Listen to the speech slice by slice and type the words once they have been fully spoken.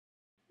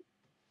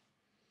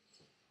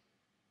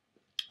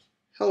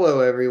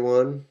Hello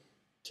everyone.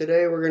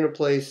 Today we're going to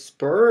play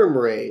Sperm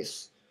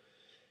Race,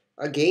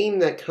 a game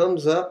that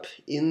comes up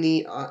in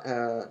the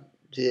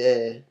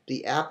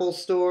Apple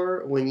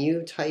Store when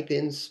you type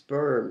in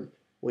sperm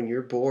when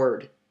you're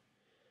bored.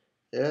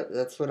 Yep,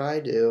 that's what I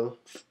do.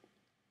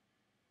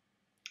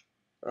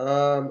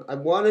 I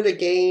wanted a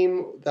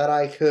game that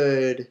I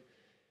could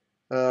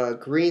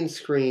green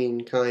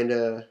screen kind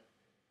of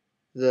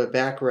the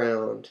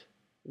background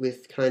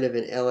with kind of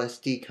an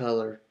LSD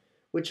color,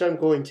 which I'm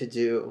going to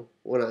do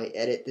when I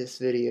edit this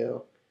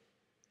video.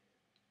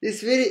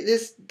 This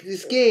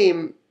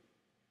game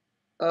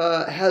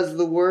has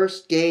the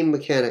worst game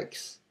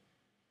mechanics.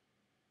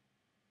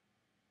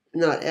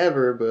 Not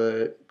ever,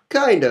 but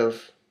kind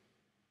of.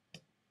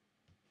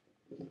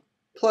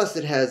 Plus,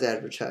 it has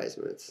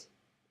advertisements.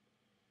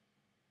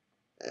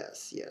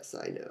 Yes,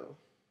 I know.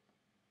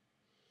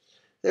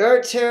 They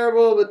aren't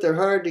terrible, but they're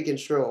hard to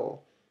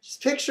control.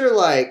 Just picture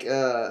like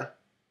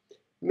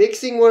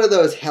mixing one of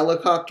those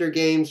helicopter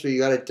games where you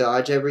gotta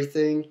dodge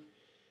everything,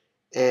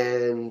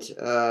 and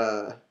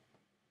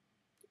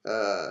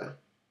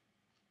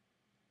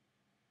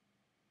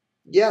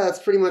yeah, that's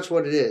pretty much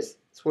what it is.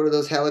 It's one of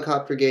those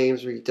helicopter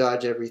games where you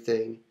dodge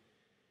everything,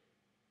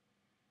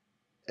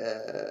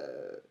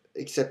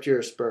 except you're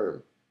a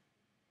sperm.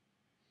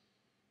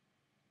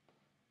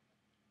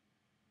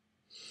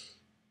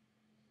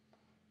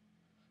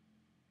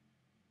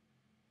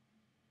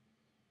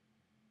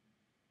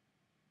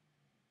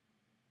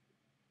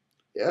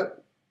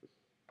 Yep.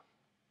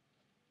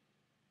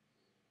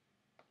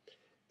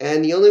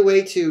 And the only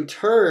way to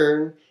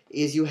turn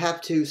is you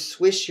have to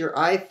swish your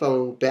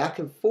iPhone back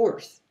and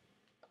forth,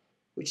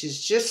 which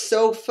is just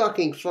so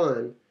fucking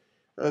fun.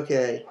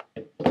 Okay,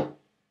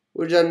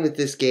 we're done with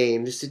this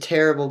game. This is a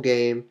terrible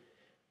game.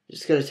 I'm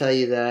just going to tell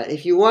you that.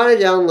 If you want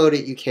to download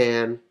it, you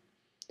can.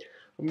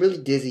 I'm really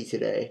dizzy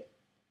today.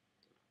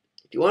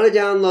 If you want to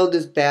download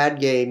this bad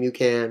game, you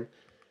can.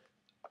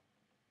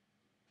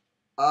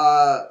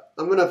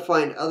 I'm going to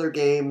find other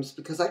games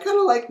because I kind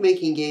of like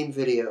making game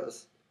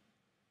videos.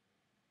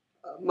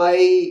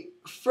 My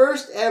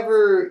first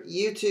ever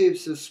YouTube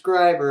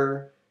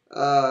subscriber,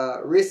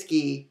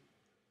 Risky,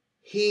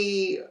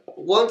 he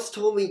once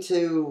told me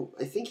to,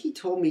 I think he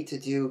told me to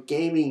do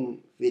gaming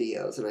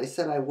videos, and I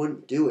said I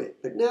wouldn't do it.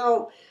 But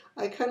now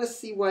I kind of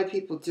see why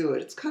people do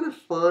it. It's kind of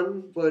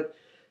fun, but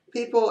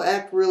people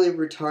act really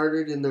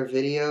retarded in their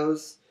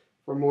videos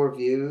for more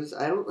views.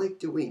 I don't like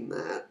doing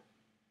that.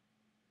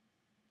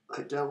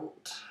 I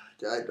don't.